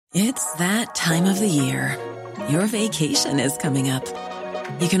It's that time of the year. Your vacation is coming up.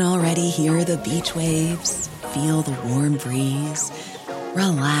 You can already hear the beach waves, feel the warm breeze,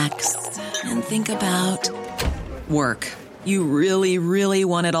 relax, and think about work. You really, really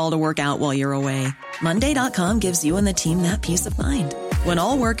want it all to work out while you're away. Monday.com gives you and the team that peace of mind. When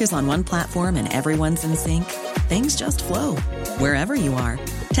all work is on one platform and everyone's in sync, things just flow. Wherever you are,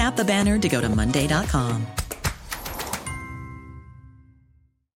 tap the banner to go to Monday.com.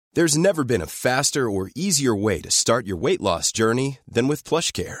 There's never been a faster or easier way to start your weight loss journey than with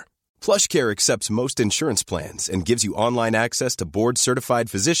PlushCare. PlushCare accepts most insurance plans and gives you online access to board-certified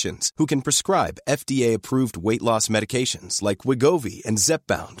physicians who can prescribe FDA-approved weight loss medications like Wegovy and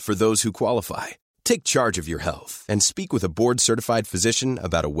Zepbound for those who qualify. Take charge of your health and speak with a board-certified physician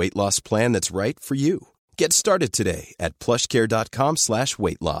about a weight loss plan that's right for you. Get started today at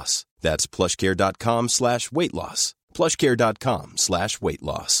plushcare.com/weight loss. That's plushcare.com/weight loss. plushcare.com/weight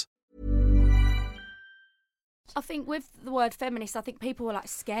loss. I think with the word feminist, I think people were like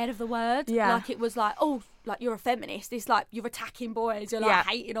scared of the word. Yeah. Like it was like, oh, like you're a feminist. It's like you're attacking boys. You're like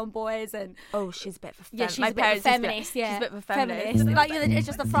hating on boys. And oh, she's a bit of a yeah, she's a bit of a feminist. Yeah, she's a bit of a feminist. Like it's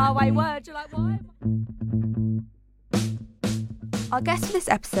just a throwaway word. You're like, why? Our guest for this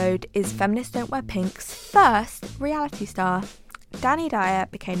episode is Feminists Don't Wear Pink's first reality star. Danny Dyer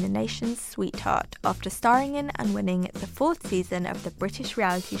became the nation's sweetheart after starring in and winning the 4th season of the British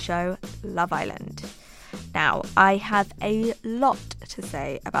reality show Love Island. Now, I have a lot to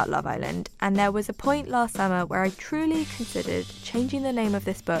say about Love Island, and there was a point last summer where I truly considered changing the name of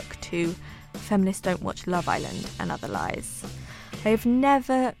this book to Feminists Don't Watch Love Island and Other Lies. I have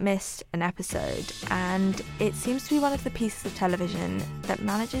never missed an episode, and it seems to be one of the pieces of television that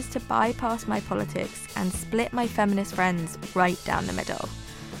manages to bypass my politics and split my feminist friends right down the middle.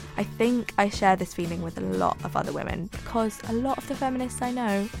 I think I share this feeling with a lot of other women because a lot of the feminists I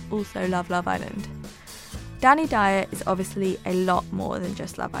know also love Love Island. Danny Dyer is obviously a lot more than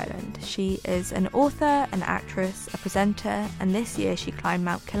just Love Island. She is an author, an actress, a presenter, and this year she climbed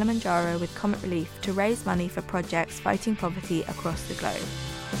Mount Kilimanjaro with Comic Relief to raise money for projects fighting poverty across the globe.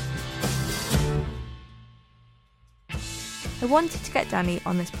 I wanted to get Danny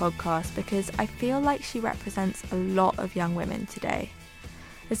on this podcast because I feel like she represents a lot of young women today.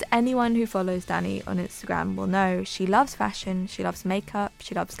 As anyone who follows Danny on Instagram will know, she loves fashion, she loves makeup,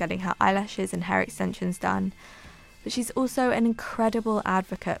 she loves getting her eyelashes and hair extensions done, but she's also an incredible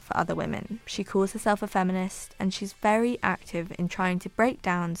advocate for other women. She calls herself a feminist, and she's very active in trying to break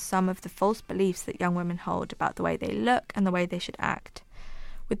down some of the false beliefs that young women hold about the way they look and the way they should act.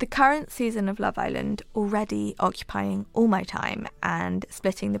 With the current season of Love Island already occupying all my time and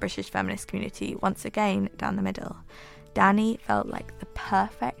splitting the British feminist community once again down the middle, Danny felt like the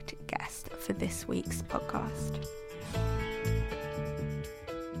perfect guest for this week's podcast.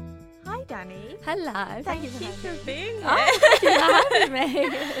 Hi, Danny. Hello. Thank you for being here. Oh, thank you for having me.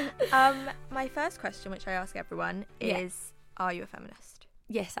 My first question, which I ask everyone, is: Are you a feminist?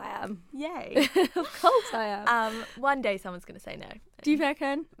 Yes, I am. Yay! Of course I am. One day someone's going to say no. Do you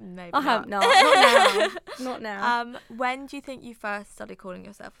reckon? Maybe. I hope not. Not now. Not now. When do you think you first started calling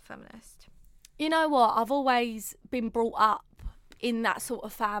yourself a feminist? You know what? I've always been brought up in that sort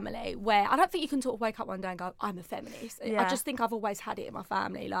of family where I don't think you can sort of wake up one day and go, I'm a feminist. Yeah. I just think I've always had it in my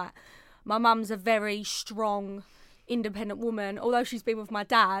family. Like, my mum's a very strong, independent woman. Although she's been with my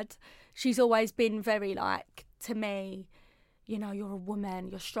dad, she's always been very like, to me, you know, you're a woman,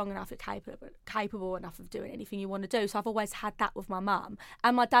 you're strong enough, you're capable enough of doing anything you want to do. So I've always had that with my mum.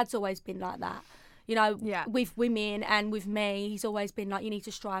 And my dad's always been like that. You know, with women and with me, he's always been like, you need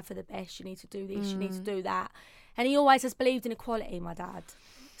to strive for the best, you need to do this, you need to do that. And he always has believed in equality, my dad.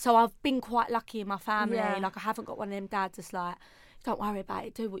 So I've been quite lucky in my family. Yeah. Like, I haven't got one of them dads that's like, don't worry about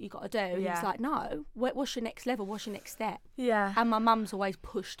it, do what you got to do. Yeah. He's like, no, what's your next level? What's your next step? Yeah. And my mum's always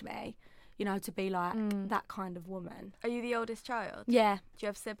pushed me, you know, to be like that kind of woman. Are you the oldest child? Yeah. Do you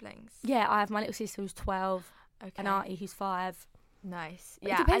have siblings? Yeah, I have my little sister who's 12, an auntie who's 5. Nice.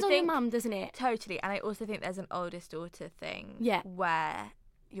 It depends on your mum, doesn't it? Totally. And I also think there's an oldest daughter thing. Yeah. Where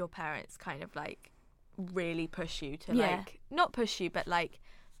your parents kind of like really push you to like, not push you, but like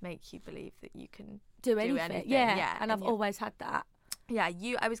make you believe that you can do anything. Yeah. And I've always had that. Yeah.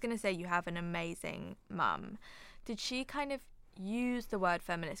 I was going to say you have an amazing mum. Did she kind of use the word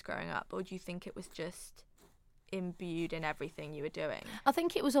feminist growing up, or do you think it was just imbued in everything you were doing? I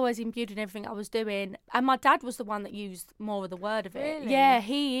think it was always imbued in everything I was doing, and my dad was the one that used more of the word of it. Really? Yeah,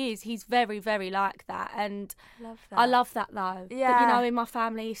 he is. He's very, very like that, and Love that. I love that though. Yeah. That, you know, in my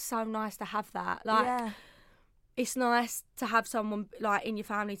family, it's so nice to have that. Like, it's nice to have someone like in your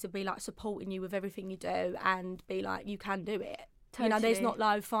family to be like supporting you with everything you do and be like, you can do it. You know, there's Totally.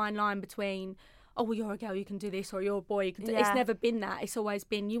 not no fine line between, oh, well, you're a girl, you can do this, or you're a boy, you can do. Yeah. It's never been that. It's always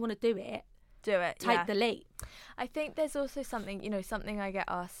been, you want to do it, Do it. take the leap. I think there's also something, something I get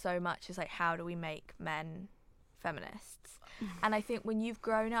asked so much is like, how do we make men feminists? And I think when you've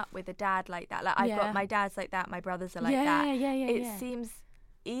grown up with a dad like that, like I've Yeah. got my dad's like that, my brothers are like Yeah, that. yeah, It yeah. seems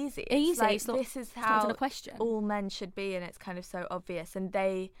easy. Easy. Like, It's not- this is It's not how even a question. all men should be, and it's kind of so obvious.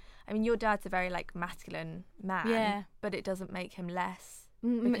 And your dad's a very like masculine man, Yeah. but it doesn't make him less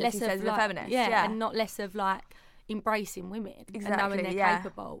because less he of says he's a like, feminist. yeah, and not less of like embracing women and knowing Exactly, they're yeah.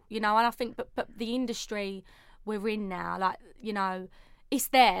 capable. You know, and I think, but the industry we're in now, like, you know, it's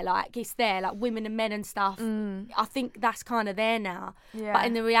there, like women and men and stuff. I think that's kind of there now. Yeah. But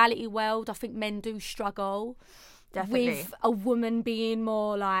in the reality world, I think men do struggle Definitely. with a woman being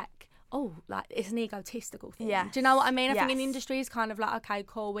more like, oh, like it's an egotistical thing. Yes. Do you know what I mean? I think in Yes. industry is kind of like, okay,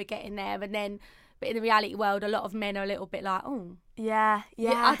 cool, we're getting there, and then, but in the reality world, a lot of men are a little bit like, oh, Yeah,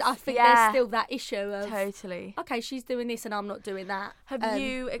 I think there's still that issue of, totally. okay, she's doing this and I'm not doing that. Have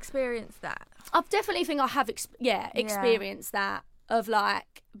you experienced that? I definitely think I have experienced that, of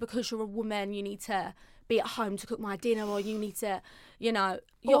like, because you're a woman, you need to be at home to cook my dinner, or you need to, you know,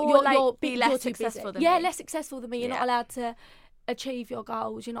 be less you're too successful busy. than me. Less successful than me. You're not Yeah. allowed to achieve your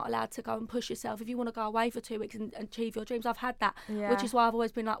goals. You're not allowed to go and push yourself. If you want to go away for 2 weeks and achieve your dreams, I've had that, Yeah. which is why I've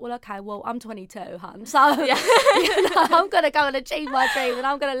always been like, well, okay, well, I'm 22, hun, so you know, I'm gonna go and achieve my dream, and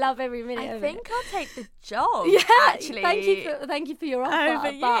I'm gonna love every minute I of think it. I'll take the job. Yeah, actually. thank you for your offer.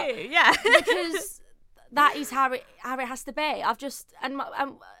 over but you. Yeah. because that is how it has to be. I've just and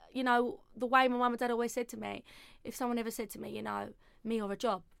you know, the way my mum and dad always said to me, if someone ever said to me, you know, me or a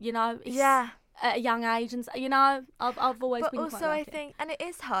job, you know, it's Yeah. at a young age, and you know, I've always But been also, quite like I it. think, and it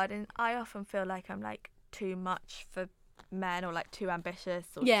is hard, and I often feel like I'm like too much for men, or like too ambitious,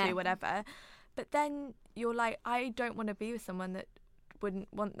 or Yeah. too whatever. But then you're like, I don't want to be with someone that wouldn't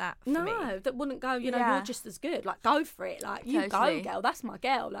want that for me. No, that wouldn't go, you know, Yeah. you're just as good. Like, go for it. Like, you Totally. go, girl. That's my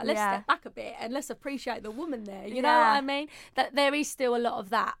girl. Like, let's Yeah. step back a bit and let's appreciate the woman there. You know Yeah. what I mean? That there is still a lot of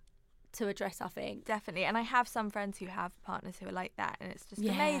that to address, I think. Definitely. And I have some friends who have partners who are like that, and it's just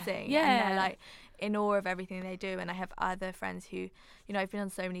Yeah. amazing. Yeah. And they're like in awe of everything they do. And I have other friends who, I've been on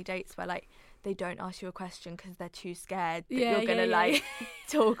so many dates where like they don't ask you a question because they're too scared that Yeah, you're going to yeah, like yeah.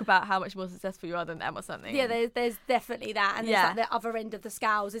 talk about how much more successful you are than them or something. Yeah, there's definitely that. And there's Yeah. like the other end of the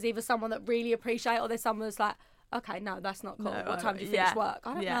scales. There's either someone that really appreciate, or there's someone that's like, okay, no, that's not cool. No, What time do you yeah. finish work?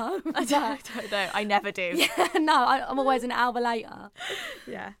 I don't Yeah. know. I don't know. I never do. Yeah, no, I'm always an hour later.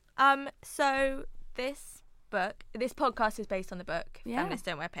 Yeah. So this podcast is based on the book Yeah. Feminists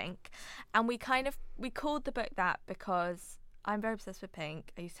Don't Wear Pink, and we called the book that because I'm very obsessed with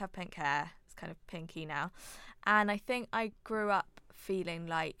pink. I used to have pink hair. It's kind of pinky now, and I think I grew up feeling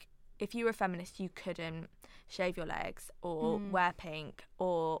like if you were a feminist, you couldn't shave your legs or wear pink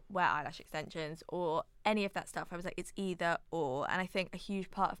or wear eyelash extensions or any of that stuff. I was like, it's either or, and I think a huge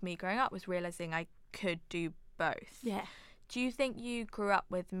part of me growing up was realizing I could do both. Yeah. Do you think you grew up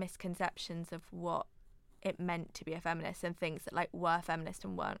with misconceptions of what it meant to be a feminist, and things that like were feminist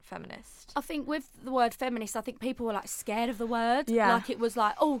and weren't feminist? I think with the word feminist, I think people were like scared of the word. Yeah. Like it was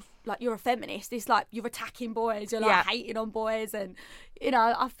like, oh, like you're a feminist. It's like you're attacking boys. You're like Yeah. hating on boys. And, you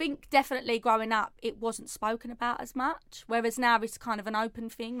know, I think definitely growing up, it wasn't spoken about as much. Whereas now it's kind of an open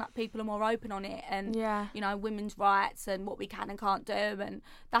thing. Like people are more open on it. And, Yeah. you know, women's rights and what we can and can't do. And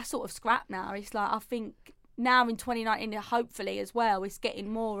that's sort of scrapped now. It's like, I think now in 2019, hopefully as well, it's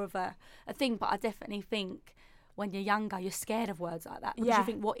getting more of a thing. But I definitely think when you're younger, you're scared of words like that. Because Yeah. you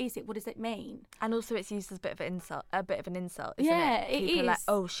think, what is it? What does it mean? And also, it's used as a bit of an insult, isn't Yeah, it? it People are like, is.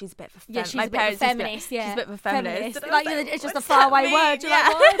 oh, she's a bit of a feminist. Yeah, she's My a bit of a parents used to be like, feminist. Yeah, she's a bit of a feminist. And I Like, was it's just a what's that faraway mean? word. You're Yeah.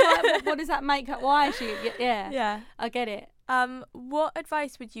 like, what does that make her? Why is she? Yeah, Yeah. I get it. What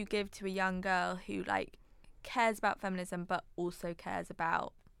advice would you give to a young girl who like cares about feminism but also cares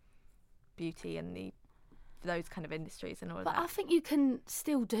about beauty and those kind of industries and all of But that? I think you can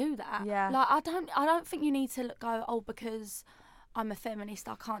still do that. Yeah. Like I don't think you need to go, oh, because I'm a feminist,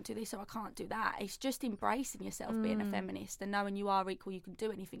 I can't do this or I can't do that. It's just embracing yourself being a feminist and knowing you are equal. You can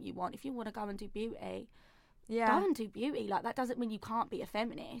do anything you want. If you want to go and do beauty, Yeah. go and do beauty. Like that doesn't mean you can't be a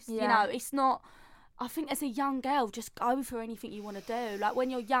feminist. Yeah. You know, it's not. I think as a young girl, just go for anything you want to do. Like when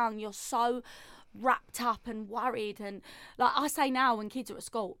you're young, you're so wrapped up and worried, and like I say now when kids are at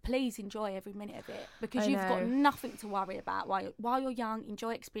school, please enjoy every minute of it, because I you've got know. nothing to worry about while you're young.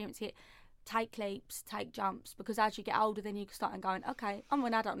 Enjoy, experience it, take leaps, take jumps, because as you get older then you can start and going, okay, I'm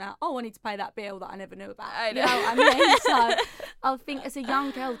an adult now, oh, I need to pay that bill that I never knew about. I You know what I I think as a young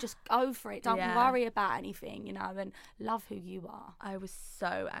girl, just go for it. Don't Yeah. worry about anything, you know, and love who you are. I was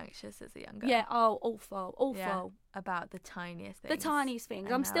so anxious as a young girl. Yeah, awful. Yeah, about the tiniest things. The tiniest things.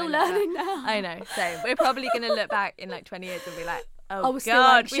 And I'm now still I look back- learning now. I know, same. We're probably going to look back in like 20 years and be like, I oh was still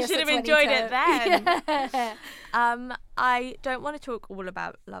God, we anxious should at have enjoyed it 22. then. Yeah. I don't want to talk all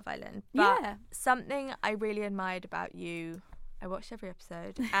about Love Island, but Yeah. something I really admired about you, I watched every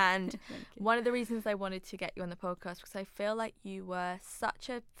episode, and one of the reasons I wanted to get you on the podcast because I feel like you were such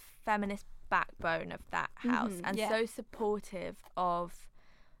a feminist backbone of that house and yeah. so supportive of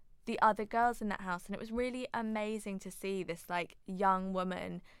the other girls in that house, and it was really amazing to see this like young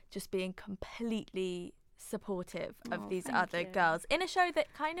woman just being completely supportive of these thank other you. girls in a show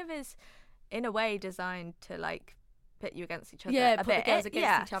that kind of is in a way designed to like pit you against each other Yeah, a put bit. the girls against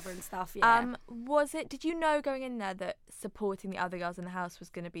Yeah. each other and stuff, yeah. Did you know going in there that supporting the other girls in the house was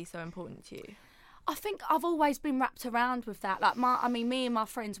going to be so important to you? I think I've always been wrapped around with that. Like me and my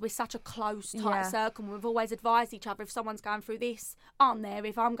friends, we're such a close, tight Yeah. circle. We've always advised each other if someone's going through this, I'm there.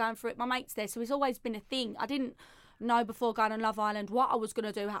 If I'm going through it, my mate's there. So it's always been a thing. I didn't know before going on Love Island what I was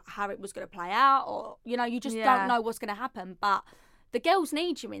going to do, how it was going to play out, or you know, you just Yeah. don't know what's going to happen. But the girls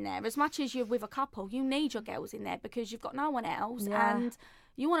need you in there as much as you're with a couple. You need your girls in there because you've got no one else, Yeah. and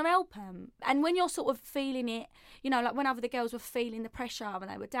you want to help them. And when you're sort of feeling it, you know, like when other the girls were feeling the pressure when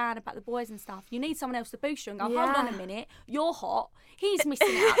they were down about the boys and stuff, you need someone else to boost you and go, hold Yeah. on a minute, you're hot, he's missing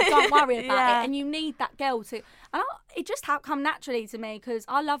out, don't worry about Yeah. it. And you need that girl to, and it just come naturally to me because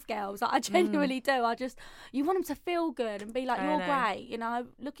I love girls. Like, I genuinely do. You want them to feel good and be like, I you're know. great, you know,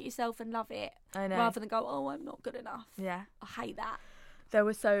 look at yourself and love it. I know. Rather than go, oh, I'm not good enough. Yeah. I hate that.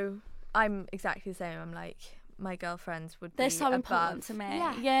 I'm exactly the same. I'm like, my girlfriends would They're be so important above- to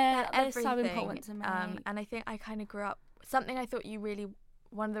me. Yeah, they're so everything. important to me. And I think I kind of grew up, something I thought you really,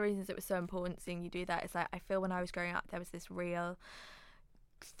 one of the reasons it was so important seeing you do that is like, I feel when I was growing up, there was this real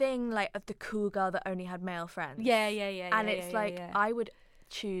thing like of the cool girl that only had male friends. Yeah. And yeah, it's yeah, like, yeah. I would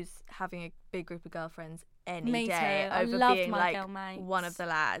choose having a big group of girlfriends any Me day too. I over loved being my like girl mates. one of the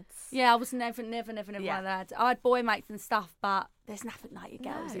lads. Yeah, I was never one Yeah. of that. I had boy mates and stuff, but there's nothing like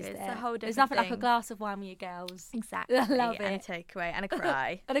your girls, No, is it's there? a whole There's different nothing like a thing. glass of wine with your girls. Exactly. I love And it. a takeaway and a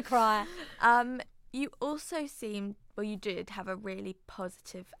cry. And a cry. You also seemed, well, you did have a really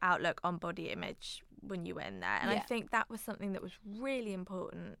positive outlook on body image when you were in there. And I Yeah. think that was something that was really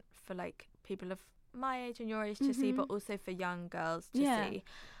important for like people of my age and your age to see, but also for young girls to Yeah. see.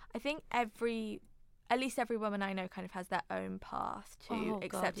 I think at least every woman I know kind of has their own path to Oh, God,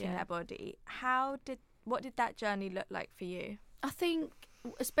 accepting yeah. their body. What did that journey look like for you? I think,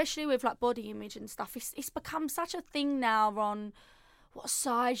 especially with like body image and stuff, it's become such a thing now on what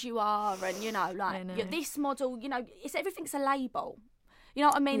size you are, and you know, like know. you're this model. You know, everything's a label. You know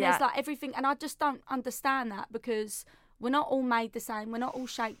what I mean? Yeah. There's like everything, and I just don't understand that because we're not all made the same. We're not all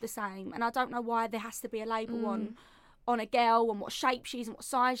shaped the same, and I don't know why there has to be a label on a girl and what shape she's and what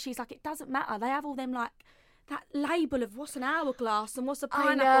size she's. Like, it doesn't matter. They have all them like that label of what's an hourglass and what's a I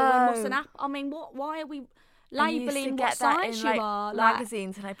pineapple and what's know. an apple. I mean, why are we I used to labelling get what that size in, you like, are? Like,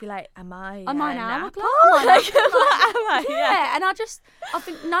 magazines, and I'd be like, am I am I an an apple? hourglass? Like, what am I? Yeah, and I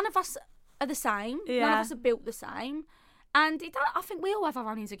think none of us are the same. None Yeah. of us are built the same. And I think we all have our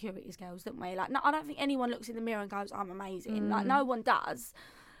own insecurities, girls, don't we? Like, no, I don't think anyone looks in the mirror and goes, I'm amazing. Like, no one does.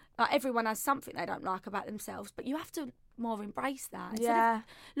 Like, everyone has something they don't like about themselves, but you have to more embrace that. Instead Yeah. of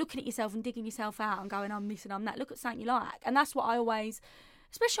looking at yourself and digging yourself out and going, I'm this and I'm that, look at something you like. And that's what I always,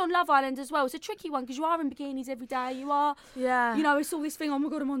 especially on Love Island as well, it's a tricky one because you are in bikinis every day. You are, Yeah. you know, it's all this thing, oh my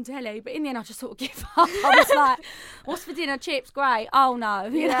God, I'm on telly. But in the end, I just sort of give up. I was like, what's for dinner? Chips? Great. Oh no.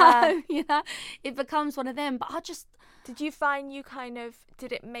 You know, it becomes one of them. But Did you find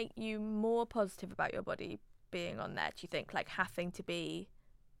did it make you more positive about your body being on there, do you think, like having to be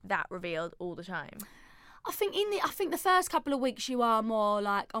that revealed all the time? I think the first couple of weeks you are more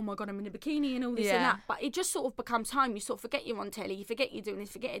like, oh my God, I'm in a bikini and all this and Yeah. that. But it just sort of becomes home. You sort of forget you're on telly. You forget you're doing this,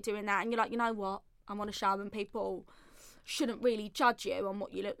 forget you're doing that. And you're like, you know what? I'm on a show and people shouldn't really judge you on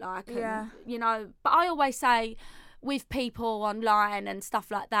what you look like. And, Yeah. you know, but I always say with people online and stuff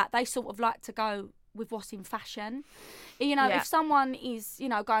like that, they sort of like to go with what's in fashion. You know, Yeah. if someone is, you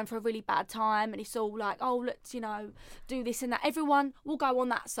know, going for a really bad time and it's all like, oh, let's, you know, do this and that, everyone will go on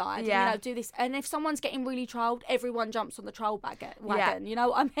that side. Yeah. And, you know, do this. And if someone's getting really trolled, everyone jumps on the troll wagon. You know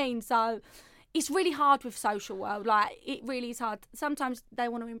what I mean? So it's really hard with social world. Like, it really is hard. Sometimes they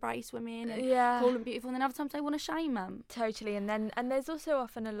want to embrace women and call them beautiful, and then other times they want to shame them. Totally. And there's also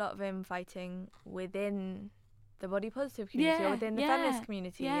often a lot of infighting within the body positive community or within the feminist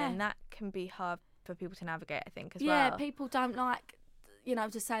community, and that can be hard for people to navigate, I think, as well. Yeah, people don't like, you know,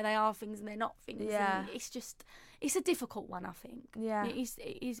 to say they are things and they're not things. Yeah. And it's just, it's a difficult one, I think. Yeah. It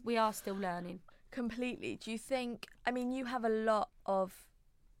is, we are still learning. Completely. Do you think, I mean, you have a lot of,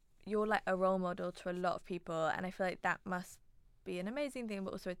 you're like a role model to a lot of people, and I feel like that must be an amazing thing,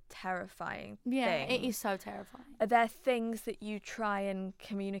 but also a terrifying thing. It is so terrifying. Are there things that you try and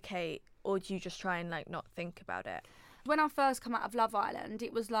communicate, or do you just try and like not think about it? When I first come out of Love Island,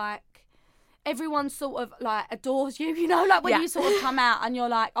 it was like everyone sort of like adores you, you know, like when you sort of come out and you're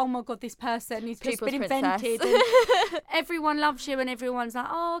like, oh my God, this person is just been invented. And everyone loves you and everyone's like,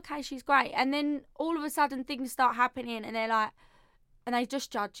 oh, okay, she's great. And then all of a sudden things start happening and they're like, and they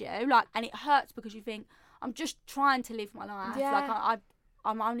just judge you, like, and it hurts because you think, I'm just trying to live my life. Yeah. Like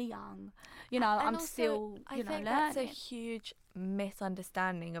I'm only young, you know, and I'm also, still, you know, think learning. that's a huge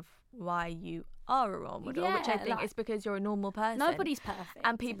misunderstanding of why you are a role model, which I think like, is because you're a normal person. Nobody's perfect.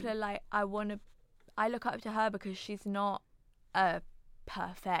 And people are like, I look up to her because she's not a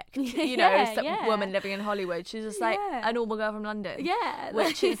perfect, you know, woman living in Hollywood. She's just like a normal girl from London. Yeah.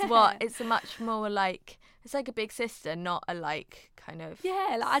 Which is what, it's a much more like, it's like a big sister, not a like kind of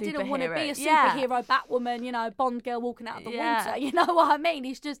like I didn't want to be a superhero. superhero Batwoman, you know, Bond girl walking out of the water. You know what I mean?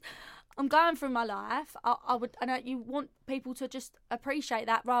 It's just, I'm going through my life. I know you want people to just appreciate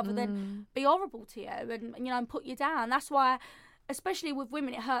that rather than be horrible to you and you know, and put you down. That's why, especially with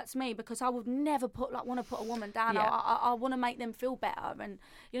women, it hurts me because I would never want to put a woman down. I want to make them feel better, and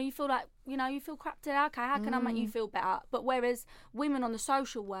you know, you feel like, you know, you feel crap today. Okay, how can I make you feel better? But whereas women on the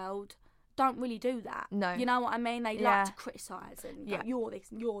social world don't really do that. No, you know what I mean? They like to criticise and go, you're this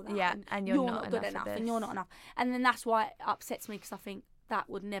and you're that, and you're not good enough and you're not enough. And then that's why it upsets me because I think that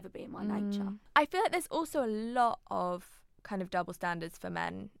would never be in my nature. I feel like there's also a lot of kind of double standards for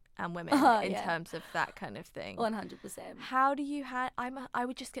men and women in terms of that kind of thing. 100%. How do you I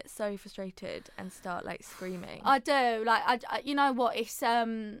would just get so frustrated and start like screaming. I do. Like I you know what? It's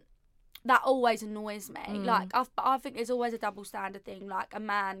that always annoys me. Like I think there's always a double standard thing. Like a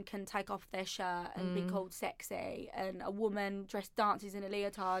man can take off their shirt and be called sexy, and a woman dances in a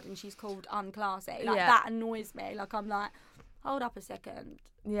leotard and she's called unclassy. Like that annoys me. Like I'm like, hold up a second.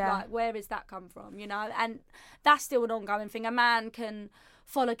 Yeah. Like, where has that come from, you know? And that's still an ongoing thing. A man can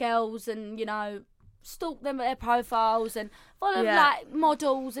follow girls and, you know, stalk them at their profiles and follow like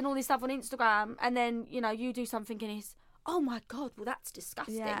models and all this stuff on Instagram, and then, you know, you do something and it's, oh my God, well that's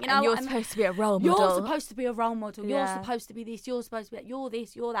disgusting. Yeah. You know, and you're supposed to be a role model. You're supposed to be a role model. You're supposed to be this. You're supposed to be that. You're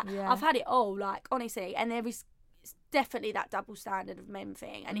this. You're that. Yeah. I've had it all, like, honestly, and there is definitely that double standard of men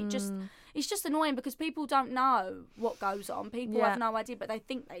thing, and it's just annoying because people don't know what goes on. People have no idea, but they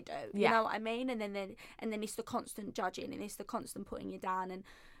think they do. You know what I mean? And then it's the constant judging and it's the constant putting you down, and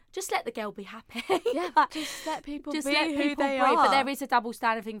just let the girl be happy. Just let people just be let who people they breathe. are. But there is a double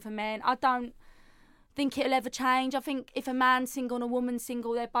standard thing for men. I don't think it'll ever change. I think if a man's single and a woman's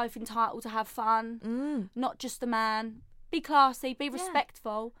single, they're both entitled to have fun, not just the man. Be classy, be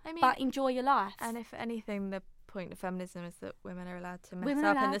respectful, but enjoy your life. And if anything, the point of feminism is that women are allowed to mess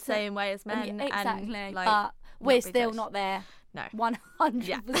up in the same way as men. Exactly. And, like, but we're still not there. No.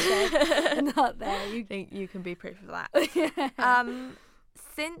 100% not there. I think you can be proof of that.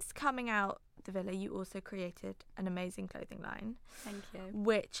 Since coming out the Villa, you also created an amazing clothing line. Thank you.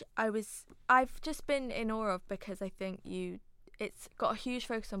 Which I've just been in awe of, because I think it's got a huge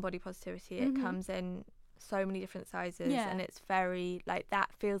focus on body positivity. It comes in so many different sizes, and it's very, like,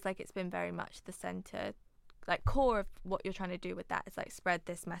 that feels like it's been very much the centre, like, core of what you're trying to do with that is, like, spread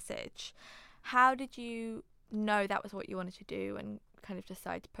this message. How did you know that was what you wanted to do and kind of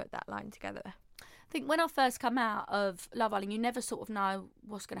decide to put that line together? I think when I first come out of Love Island, you never sort of know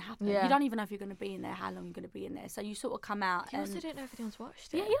what's going to happen. You don't even know if you're going to be in there, how long you're going to be in there. So you sort of come out. You also don't know if anyone's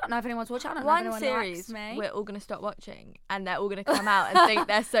watched it. Yeah, you don't know if anyone's watched it. I don't One know if series likes me. we're all going to stop watching, and they're all going to come out and think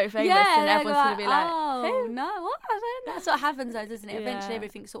they're so famous, and everyone's going to be like, oh, no, what happened? That's what happens though, doesn't it? Eventually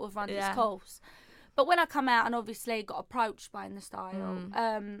everything sort of runs its course. But when I come out and obviously got approached by In the Style,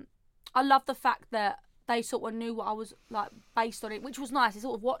 I love the fact that they sort of knew what I was like based on it, which was nice. They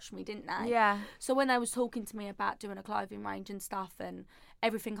sort of watched me, didn't they? Yeah. So when they was talking to me about doing a clothing range and stuff and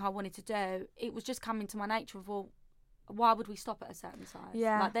everything I wanted to do, it was just coming to my nature of, well, why would we stop at a certain size?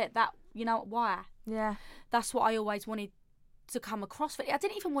 Yeah. Like that, you know, why? Yeah. That's what I always wanted to come across. I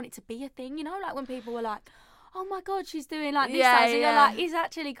didn't even want it to be a thing, you know, like when people were like, oh my God, she's doing like this size. And you're like, it's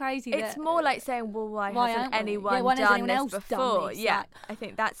actually crazy. It's more like saying, well, why hasn't anyone done this before? Yeah, I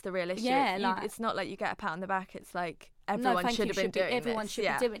think that's the real issue. Yeah, it's not like you get a pat on the back. It's like everyone should have been doing this. Everyone should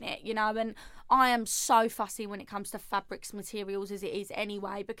be doing it, you know. And I am so fussy when it comes to fabrics, materials, as it is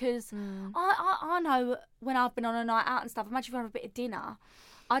anyway, because I know when I've been on a night out and stuff, imagine if I have a bit of dinner,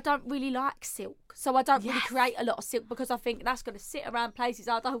 I don't really like silk, so I don't really create a lot of silk because I think that's going to sit around places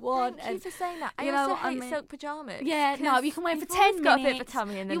I don't want. Thank you for saying that. I you know also what I hate mean? silk pajamas. Yeah, no, you can wear them for 10 minutes. Got a bit of a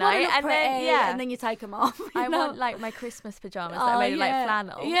tummy in the night, look and pretty, then and then you take them off. I want like my Christmas pajamas that are made of like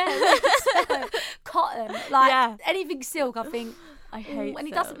flannel. Yeah, cotton, like anything silk. I think. I hate and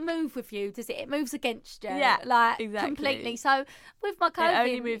it silk. doesn't move with you, does it? It moves against you. Yeah, like exactly. completely. So with my clothing, it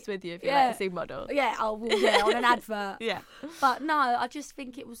only moves with you if you're like a supermodel. Yeah, on an advert. Yeah. But no, I just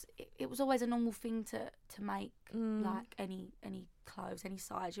think it was always a normal thing to make like any clothes, any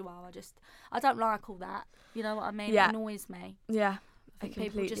size you are. I don't like all that. You know what I mean? Yeah. It annoys me. Yeah. I think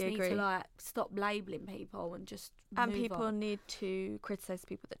people just need to like stop labelling people and just and move people on. need to criticise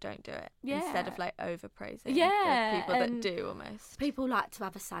people that don't do it Yeah. instead of like overpraising the people that do almost. People like to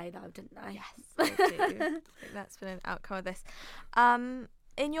have a say though, don't they? Yes, they do. I think that's been an outcome of this.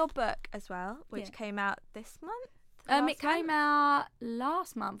 In your book as well, which came out this month. It came out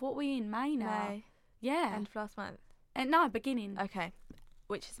last month. What were we in? May now? May. Yeah. End of last month. No, beginning. Okay.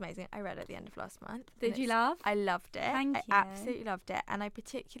 Which is amazing. I read it at the end of last month. Did you love? I loved it. Thank you. I absolutely loved it. And I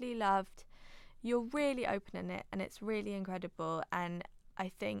particularly loved, you're really open in it and it's really incredible. And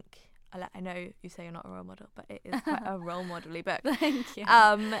I think, I know you say you're not a role model, but it is quite a role model-y book. Thank you.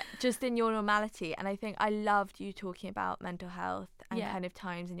 Just in your normality. And I think I loved you talking about mental health and Yeah. kind of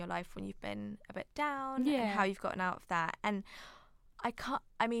times in your life when you've been a bit down Yeah. and how you've gotten out of that. And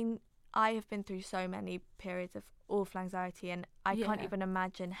I have been through so many periods of awful anxiety and I can't even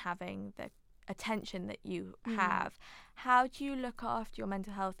imagine having the attention that you have. How do you look after your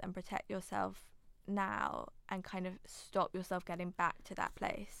mental health and protect yourself now and kind of stop yourself getting back to that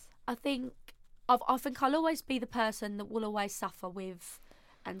place? I think I'll always be the person that will always suffer with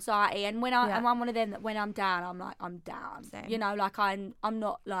anxiety, and and I'm one of them that when I'm down, I'm down. Same. You know, like I'm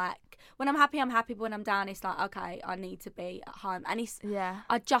not like when I'm happy, but when I'm down, it's like okay, I need to be at home, and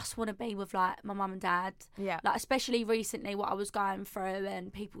I just want to be with like my mum and dad. Yeah. Like especially recently, what I was going through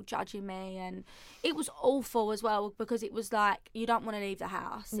and people judging me, and it was awful as well because it was like you don't want to leave the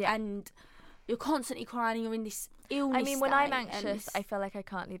house, and you're constantly crying, and you're in this illness. I mean, when I'm anxious, I feel like I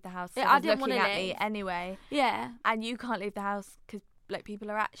can't leave the house. Yeah, I didn't want to looking at leave. me anyway. Yeah. And you can't leave the house because like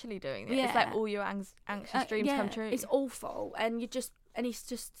people are actually doing it. Yeah. It's like all your anxious dreams come true. It's awful, and it's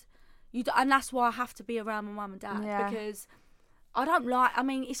just and that's why I have to be around my mum and dad because I don't like. I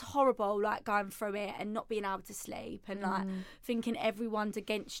mean, it's horrible, like going through it and not being able to sleep and like thinking everyone's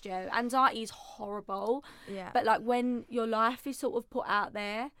against you. Anxiety is horrible. Yeah. But like when your life is sort of put out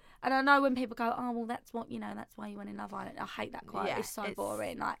there, and I know when people go, "Oh, well, that's why you went in Love Island." I hate that quote. Yeah, it's so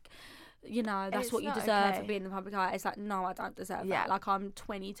boring. Like, you know, that's what you not deserve okay. for being in the public eye. It's like, no, I don't deserve Yeah. that. Like, I'm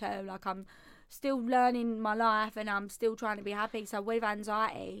 22. Like, I'm still learning my life and I'm still trying to be happy. So with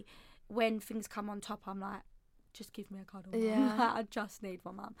anxiety, when things come on top, I'm like, just give me a cuddle. Yeah. I just need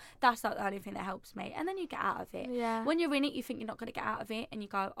my mum. That's like the only thing that helps me. And then you get out of it. Yeah. When you're in it, you think you're not going to get out of it. And you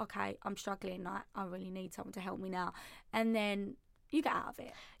go, okay, I'm struggling. Like, I really need someone to help me now. And then you get out of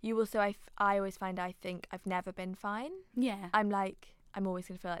it. You also, I always find I think I've never been fine. Yeah. I'm like, I'm always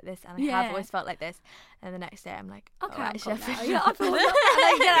going to feel like this, and I Yeah. have always felt like this. And the next day, I'm like, Okay, oh, I'm actually, cool I now. feel Yeah, I feel and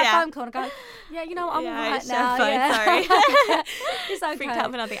then you get that Yeah. phone call and go, yeah, you know what, I'm Yeah, alright it's now. fine, Yeah. sorry. It's okay. freaked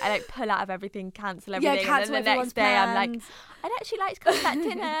out for nothing. I like pull out of everything, cancel Yeah, everything, cancel and then the everyone's next day I'm like, plans. I'd actually like to come to that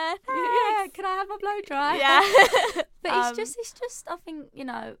dinner. Yeah, Thanks. can I have my blow dry? Yeah. But it's just. I think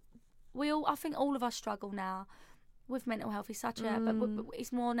I think all of us struggle now with mental health. It's such but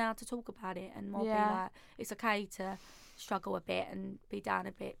it's more now to talk about it and more be like it's okay to struggle a bit and be down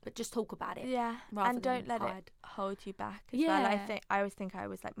a bit, but just talk about it. Yeah, rather and don't than let hide. it hold you back as well. Yeah. I always think I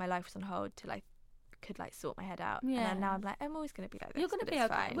was like my life was on hold till I could like sort my head out. Yeah. And then now I'm like, I'm always going to be like this. You're going to but be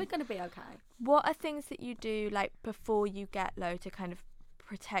it's okay. fine. We're going to be okay. What are things that you do like before you get low to kind of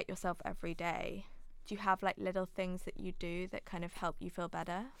protect yourself every day? Do you have like little things that you do that kind of help you feel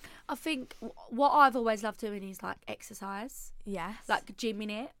better? I think what I've always loved doing is like exercise, Yes. like gymming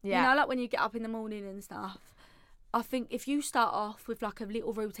it. Yeah. You know, like when you get up in the morning and stuff. I think if you start off with like a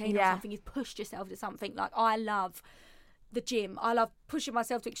little routine or Yeah. something, you've pushed yourself to something. Like I love the gym. I love pushing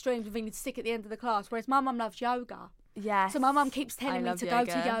myself to extremes and thinking sick at the end of the class. Whereas my mum loves yoga. Yes. So my mum keeps I telling me love to go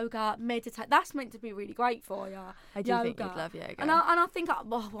to yoga, meditate. That's meant to be really great for you. I do think you'd love yoga. And I think, I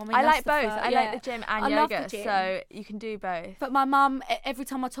mean, I that's like the both. first- I yeah. like the gym I and love yoga, the gym. so you can do both. But my mum, every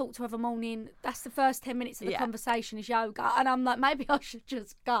time I talk to her of a morning, that's the first 10 minutes of the Yeah. conversation is yoga. And I'm like, maybe I should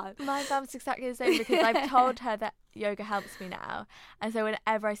just go. My mum's exactly the same because I've told her that yoga helps me now, and so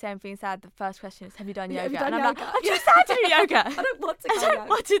whenever I say I'm feeling sad, the first question is, "Have you done Yeah, yoga?" have you done and I'm yoga? like, "I'm too sad to do yoga. I don't want to I go don't yoga.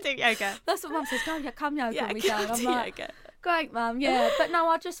 want to do yoga." That's what mum says, go, come yoga Yeah, with me. come I'm to like, yoga. Great, Mum. Yeah, but no,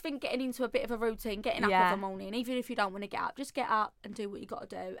 I just think getting into a bit of a routine, getting up Yeah. every morning, even if you don't want to get up, just get up and do what you got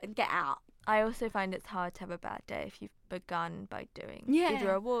to do and get out. I also find it's hard to have a bad day if you've begun by doing Yeah.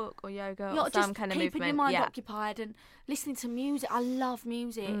 either a walk or yoga You're or just some kind of keeping movement. your mind yeah. occupied and listening to music. I love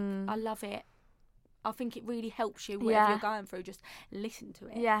music. I love it. I think it really helps you whatever Yeah. you're going through. Just listen to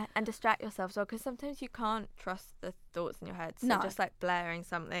it. Yeah, and distract yourself as well, because sometimes you can't trust the thoughts in your head. So No. just like blaring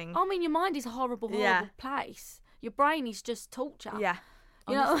something. I mean, your mind is a horrible, horrible Yeah. place. Your brain is just torture. Yeah.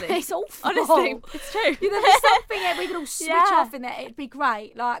 You know, Honestly. it's awful. Honestly, it's true. There's something that we could all switch Yeah. off in there. It'd be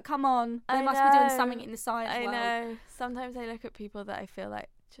great. Like, come on. They I must be doing know. something in the science I world. know. Sometimes I look at people that I feel like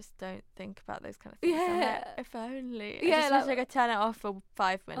just don't think about those kind of things. I'm like, Yeah. if only. Yeah, I just like- wish I could turn it off for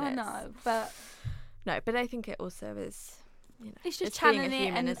 5 minutes. I know, but No, but I think it also is, it's just being a channeling it,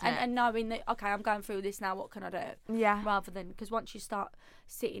 human, isn't it? and knowing that, okay, I'm going through this now, what can I do? Yeah. Rather than, because once you start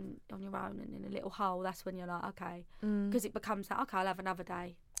sitting on your own and in a little hole, that's when you're like, okay, because it becomes like, okay, I'll have another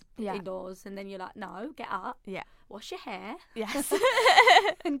day Yeah. indoors, and then you're like, no, get up, Yeah. wash your hair, Yes.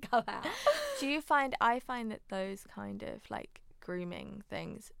 and go out. I find that those kind of like grooming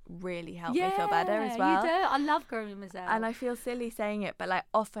things really help me feel better as well. You do. I love grooming myself. And I feel silly saying it, but like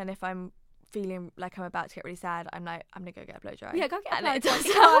often if I'm feeling like I'm about to get really sad, I'm like, I'm gonna go get a blow dry. yeah, go get a And blow it dry, does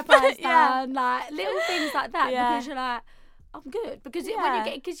get your help. eyebrows Yeah. done, like little things like that, Yeah. because you're like, I'm good. Because when Yeah. you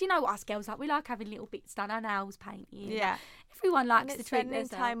get, because you know what us girls like, we like having little bits done, our nails painted. Yeah. Everyone And likes it's to treat spending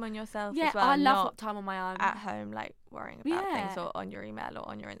themselves. time on yourself Yeah, as well. I love not time on my own. at home like worrying about things Yeah. or on your email or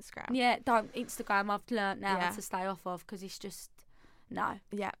on your Instagram. Yeah, don't Instagram. I've learnt now Yeah. to stay off of, because it's just no.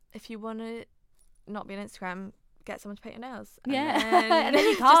 Yeah. If you want to not be on Instagram, get someone to paint your nails. Yeah. Then And then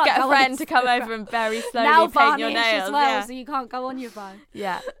you just can't get go a on friend to come Instagram. over and very slowly Nail paint your varnish nails. as well, yeah. so you can't go on your phone.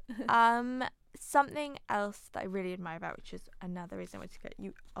 Yeah. Something else that I really admire about, which is another reason I wanted to get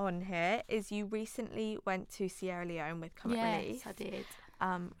you on here, is you recently went to Sierra Leone with Comic Yes, Relief, I did.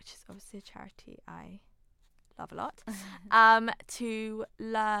 which is obviously a charity I love a lot, to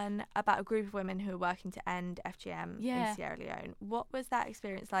learn about a group of women who are working to end FGM Yeah. in Sierra Leone. What was that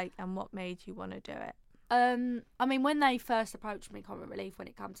experience like, and what made you want to do it? I mean, when they first approached me, Comic Relief, when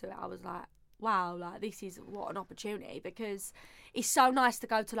it comes to it, I was like, wow, like this is what an opportunity, because it's so nice to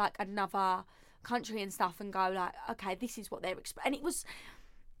go to like another country and stuff and go like, okay, this is what they're and it was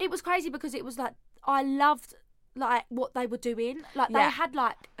crazy, because it was like, I loved like what they were doing. Like they Yeah. had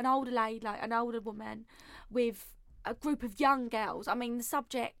like an older lady, like an older woman with a group of young girls. I mean, the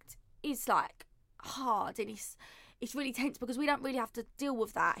subject is like hard, and it's really tense, because we don't really have to deal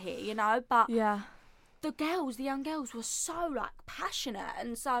with that here, you know, but Yeah. the young girls were so like passionate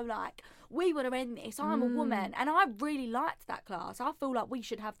and so like, we want to end this, I'm a woman. And I really liked that class. I feel like we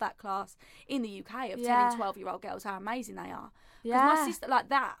should have that class in the UK of Yeah. telling 12-year-old girls how amazing they are. Because Yeah. my sister, like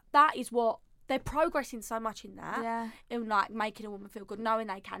that is what, they're progressing so much in that. Yeah. In like making a woman feel good, knowing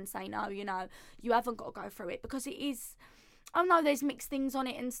they can say no, you know, you haven't got to go through it, because it is, I know there's mixed things on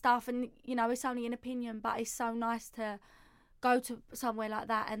it and stuff, and you know, it's only an opinion, but it's so nice to go to somewhere like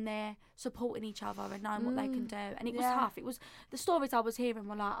that and they're supporting each other and knowing what they can do. And it was Yeah. tough. It was, the stories I was hearing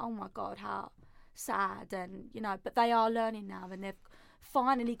were like, oh my God, how sad. And, you know, but they are learning now, and they've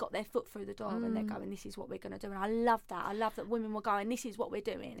finally got their foot through the door and they're going, this is what we're going to do. And I love that. I love that women were going, this is what we're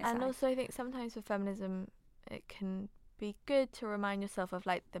doing. It's And like, also I think sometimes with feminism, it can be good to remind yourself of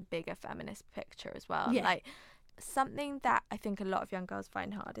like the bigger feminist picture as well. Yeah. Like something that I think a lot of young girls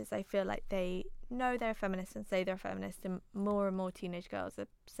find hard is they feel like they know they're a feminist and say they're a feminist, and more teenage girls are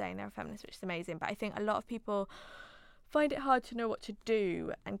saying they're a feminist, which is amazing. But I think a lot of people find it hard to know what to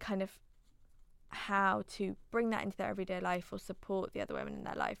do and kind of how to bring that into their everyday life or support the other women in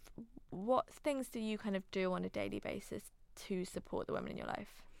their life. What things do you kind of do on a daily basis to support the women in your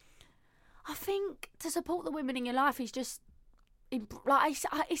life? I think to support the women in your life is just, like,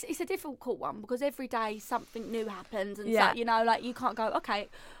 it's a difficult one, because every day something new happens, and Yeah. so, you know, like you can't go, okay,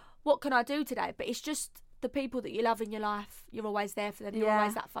 what can I do today? But it's just the people that you love in your life, you're always there for them. You're Yeah.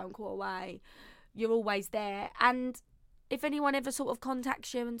 always that phone call away. You're always there. And if anyone ever sort of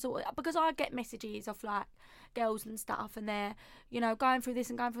contacts you and sort of, because I get messages of like girls and stuff, and they're, you know, going through this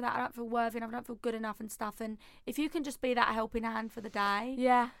and going through that, I don't feel worthy enough, I don't feel good enough and stuff. And if you can just be that helping hand for the day,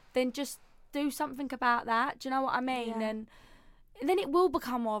 Yeah. then just do something about that. Do you know what I mean? Yeah. And then it will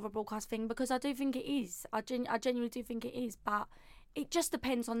become more of a broadcast thing, because I do think it is. I genuinely do think it is, but it just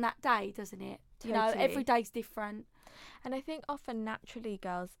depends on that day, doesn't it? You know, Totally. every day's different. And I think often naturally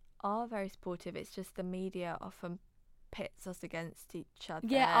girls are very supportive. It's just the media often pits us against each other.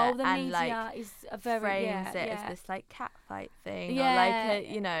 Yeah, the and media is a very frames it as this like catfight thing, yeah, or like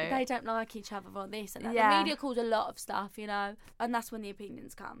a, you know, they don't like each other on this and that. Yeah. The media calls a lot of stuff, you know, and that's when the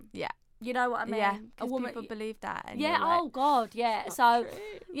opinions come. yeah. You know what I mean? Yeah, because people believe that. And yeah. like, Oh God. Yeah. "It's So not true."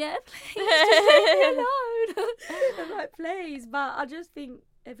 yeah, please just leave me alone. I'm like, please. But I just think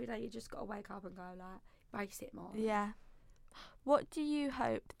every day you just gotta wake up and go like, brace it more. Yeah. What do you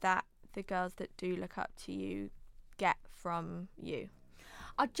hope that the girls that do look up to you get from you?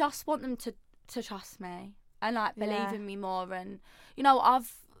 I just want them to trust me and like believe Yeah. in me more. And you know,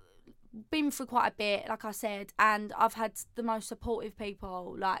 I've been through quite a bit, like I said, and I've had the most supportive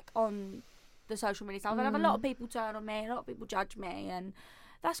people like on the social media stuff. I've had a lot of people turn on me, a lot of people judge me, and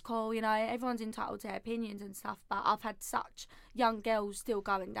that's cool, you know, everyone's entitled to their opinions and stuff. But I've had such young girls still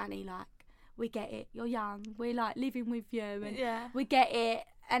going, Danny, like, we get it, you're young, we're like living with you, and we get it.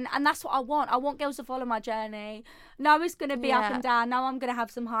 And that's what I want. I want girls to follow my journey. No, it's going to be up and down. No, I'm going to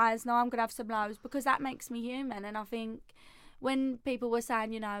have some highs. No, I'm going to have some lows, because that makes me human. And I think when people were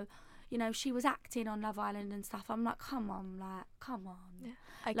saying, you know, she was acting on Love Island and stuff, I'm like, come on. Yeah.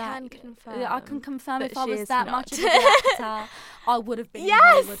 I Like, can confirm. I can confirm that if I she was is that not. much of a good actor, I would have been in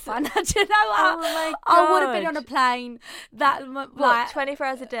Hollywood by now. Do you know what? Oh my I would have been God. on a plane that What, like 24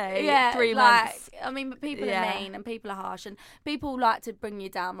 hours a day? yeah, 3 like, months? I mean, but people Yeah. are mean and people are harsh, and people like to bring you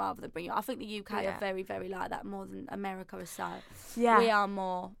down rather than bring you up. I think the UK Yeah. are very, very like that, more than America is. So Yeah. we are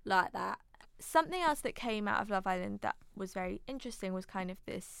more like that. Something else that came out of Love Island that was very interesting was kind of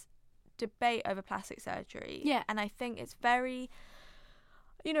this debate over plastic surgery. Yeah. And I think it's very,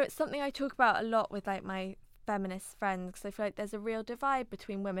 you know, it's something I talk about a lot with like my feminist friends, because I feel like there's a real divide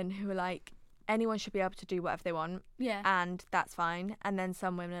between women who are like, anyone should be able to do whatever they want, Yeah. and that's fine. And then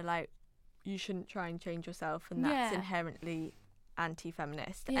some women are like, you shouldn't try and change yourself, and that's Yeah. inherently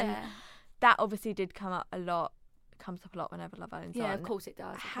anti-feminist. Yeah. And that obviously did come up a lot, comes up a lot whenever Love Island's Yeah, on. of course it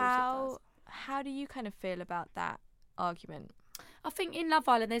does. Of course it does. How do you kind of feel about that argument? I think in Love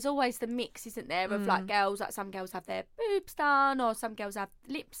Island there's always the mix, isn't there, of like girls, like some girls have their boobs done, or some girls have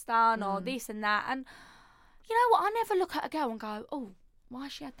lips done, or this and that. And you know what? I never look at a girl and go, oh, why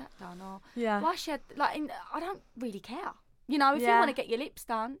she had that done, or why she had I don't really care. You know, if you want to get your lips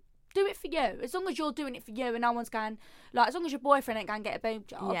done, do it for you. As long as you're doing it for you, and no one's going like, as long as your boyfriend ain't going to get a boob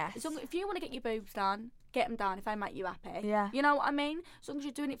job. Yes. If you want to get your boobs done, get them done if they make you happy. Yeah. You know what I mean? As long as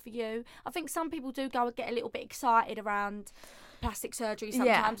you're doing it for you. I think some people do go and get a little bit excited around plastic surgery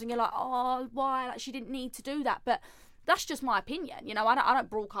sometimes, and you're like, oh, why? Like, she didn't need to do that. But that's just my opinion. You know, I don't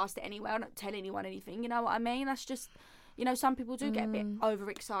broadcast it anywhere. I don't tell anyone anything. You know what I mean? That's just, you know, some people do get a bit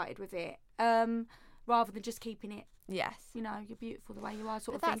overexcited with it, rather than just keeping it. Yes. You know, you're beautiful the way you are,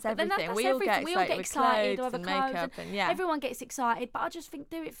 sort of But thing. that's everything. That's We all get everything. We all get excited excited with over clothes clothes, and makeup and everyone gets excited. But I just think,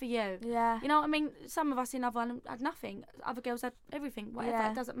 do it for you. Yeah. You know what I mean? Some of us in Love Island had nothing. Other girls had everything. Whatever.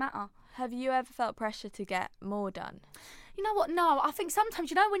 Yeah. It doesn't matter. Have you ever felt pressure to get more done? You know what? No, I think sometimes,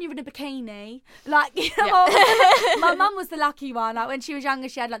 you know, when you're in a bikini, like, you know, Yeah. my mum was the lucky one. Like, when she was younger,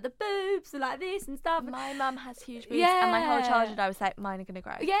 she had like the boobs and like this and stuff. My mum has huge boobs, and my whole childhood I was like, mine are going to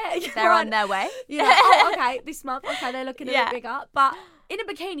grow. Yeah. They're on their way. You're like, oh, okay, this month, okay, they're looking a Yeah. bit bigger. But in a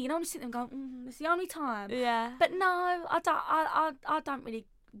bikini, you know, I'm just sitting there going, it's the only time. Yeah. But no, I don't really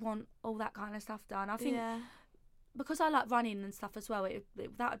want all that kind of stuff done. I think because I like running and stuff as well,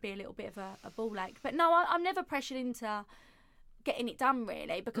 that would be a little bit of a ball ache. But no, I'm never pressured into getting it done,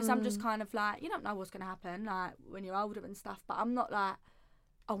 really, because I'm just kind of like, you don't know what's going to happen like when you're older and stuff, but I'm not like,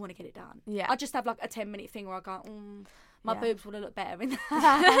 I want to get it done. Yeah. I just have like a 10-minute thing where I go, my Yeah. boobs would have looked better in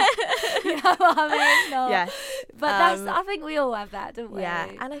that. You know what I mean? No. Yes. But I think we all have that, don't we? Yeah,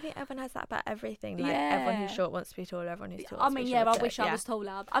 and I think everyone has that about everything. Like, everyone who's Yeah. short wants to be taller, everyone who's tall I wants mean, to be yeah, shorter. I wish I was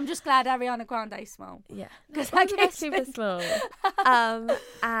taller. I'm just glad Ariana Grande's small. Yeah. Because All I the get best people are small.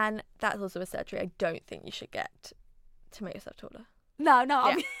 And that's also a surgery I don't think you should get to make yourself taller. No, I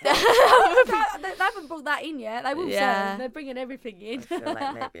Yeah. mean, they haven't brought that in yet. They will Yeah. soon. They're bringing everything in. I feel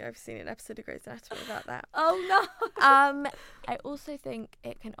like maybe I've seen an episode of Grey's Anatomy about that. Oh no. I also think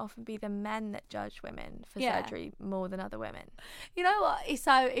it can often be the men that judge women for Yeah. surgery more than other women. You know what? It's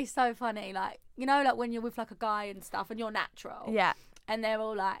so funny. Like, you know, like when you're with like a guy and stuff, and you're natural. Yeah. And they're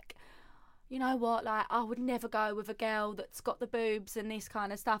all like, you know what? Like, I would never go with a girl that's got the boobs and this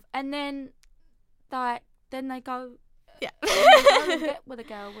kind of stuff. And then, like, they go. Yeah. And get with a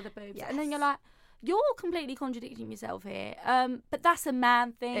girl with the boobs, Yes. and then you're like, you're completely contradicting yourself here. But that's a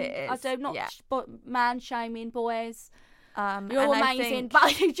man thing. It I is, do not man shaming boys. You're and I amazing, think-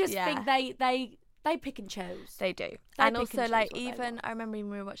 but you just yeah. think they pick and choose. They do. They And pick also, and like, choose what they even want. I remember when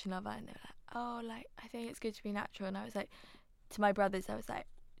we were watching Love Island, they were like, oh, like, I think it's good to be natural. And I was like, to my brothers, I was like,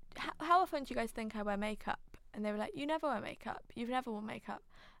 how often do you guys think I wear makeup? And they were like, you never wear makeup. You've never worn makeup.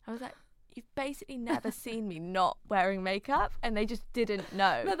 I was like, you've basically never seen me not wearing makeup, and they just didn't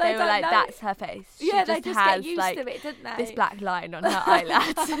know. No, they were like, know. that's her face. Yeah, she they just has get used like to it, didn't they? this black line on her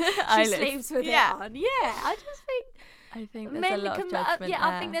eyelash. She sleeps with it on. Yeah, I just think. I think there's a lot of judgment there.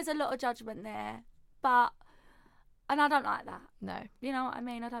 I think there's a lot of judgment there, and I don't like that. No. You know what I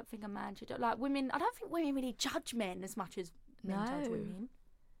mean? I don't think a man should like women. I don't think women really judge men as much as men judge women.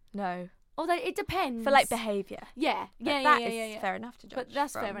 No. Although it depends. For like behaviour. Yeah. That is fair enough to judge. But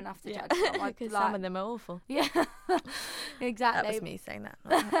that's fair enough to judge from. Because some of them are awful. Yeah. Exactly. That was me saying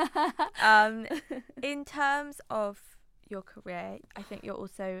that. In terms of your career, I think you're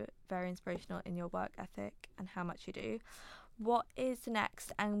also very inspirational in your work ethic and how much you do. What is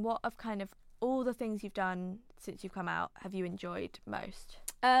next, and what of kind of all the things you've done since you've come out have you enjoyed most?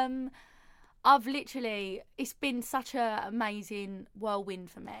 I've literally, it's been such a amazing whirlwind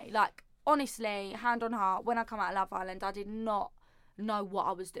for me. Like, honestly, hand on heart, when I come out of Love Island, I did not know what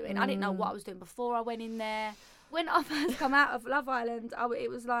I was doing. I didn't know what I was doing before I went in there. When I first come out of Love Island, it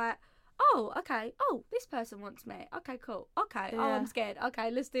was like, oh, okay. Oh, this person wants me. Okay, cool. Okay. Yeah. Oh, I'm scared. Okay,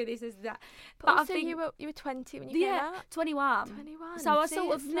 let's do this, that. But also, I think you were 20 when you came out? 21. 21. So I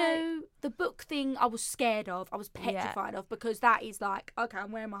sort of knew the book thing I was scared of. I was petrified of, because that is like, okay,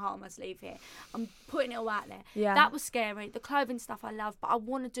 I'm wearing my heart on my sleeve here. I'm putting it all out there. Yeah. That was scary. The clothing stuff I love, but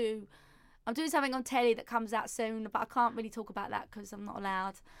I'm doing something on telly that comes out soon, but I can't really talk about that because I'm not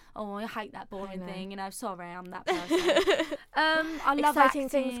allowed. Oh, I hate that boring thing. Sorry, I'm that person. I love exciting acting.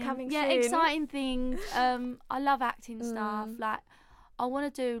 things coming soon. Yeah, exciting things. I love acting stuff. Like, I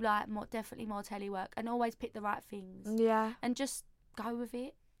want to do definitely more telly work, and always pick the right things. Yeah. And just go with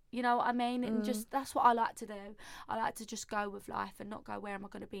it. You know what I mean? And just, that's what I like to do. I like to just go with life and not go, where am I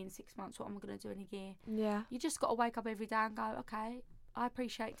going to be in 6 months? What am I going to do in a year? Yeah. You just got to wake up every day and go, okay, I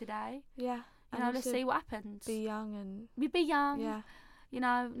appreciate today. Yeah. Let's see what happens. Be young and... We be young. Yeah.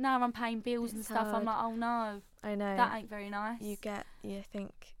 Now I'm paying bills and stuff. Hard. I'm like, oh no. I know. That ain't very nice. You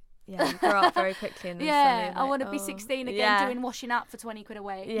think... Yeah, you grow up very quickly. And then I want to be 16 again, doing washing up for 20 quid a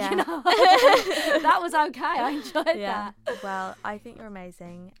week. Yeah. That was okay. I enjoyed that. Well, I think you're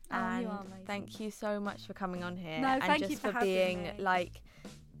amazing. And you are amazing. Thank you so much for coming on here. No, and thank just you for being having me. like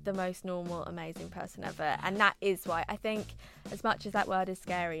the most normal, amazing person ever. And that is why I think, as much as that word is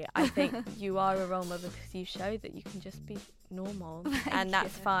scary, I think you are a role model, because you show that you can just be normal. And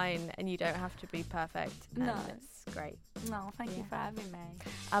that's fine, and you don't have to be perfect. No. And it's great. No, thank you for having me.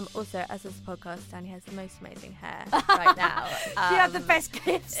 Also, as this podcast, Danny has the most amazing hair right now. She had the best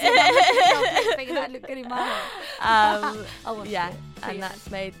clips. I think that looked good in my hair. And that's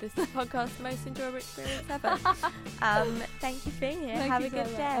made this podcast the most enjoyable experience ever. Thank you for being here. Have a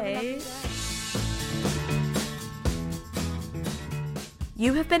good day.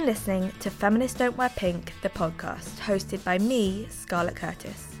 You have been listening to Feminists Don't Wear Pink, the podcast, hosted by me, Scarlett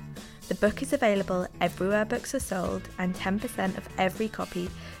Curtis. The book is available everywhere books are sold, and 10% of every copy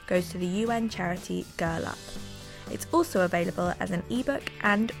goes to the UN charity Girl Up. It's also available as an ebook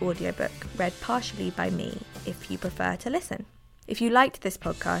and audiobook, read partially by me, if you prefer to listen. If you liked this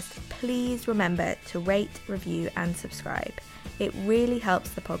podcast, please remember to rate, review and subscribe. It really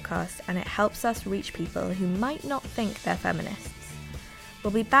helps the podcast, and it helps us reach people who might not think they're feminists.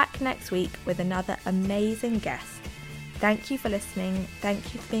 We'll be back next week with another amazing guest. Thank you for listening.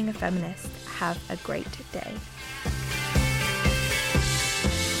 Thank you for being a feminist. Have a great day.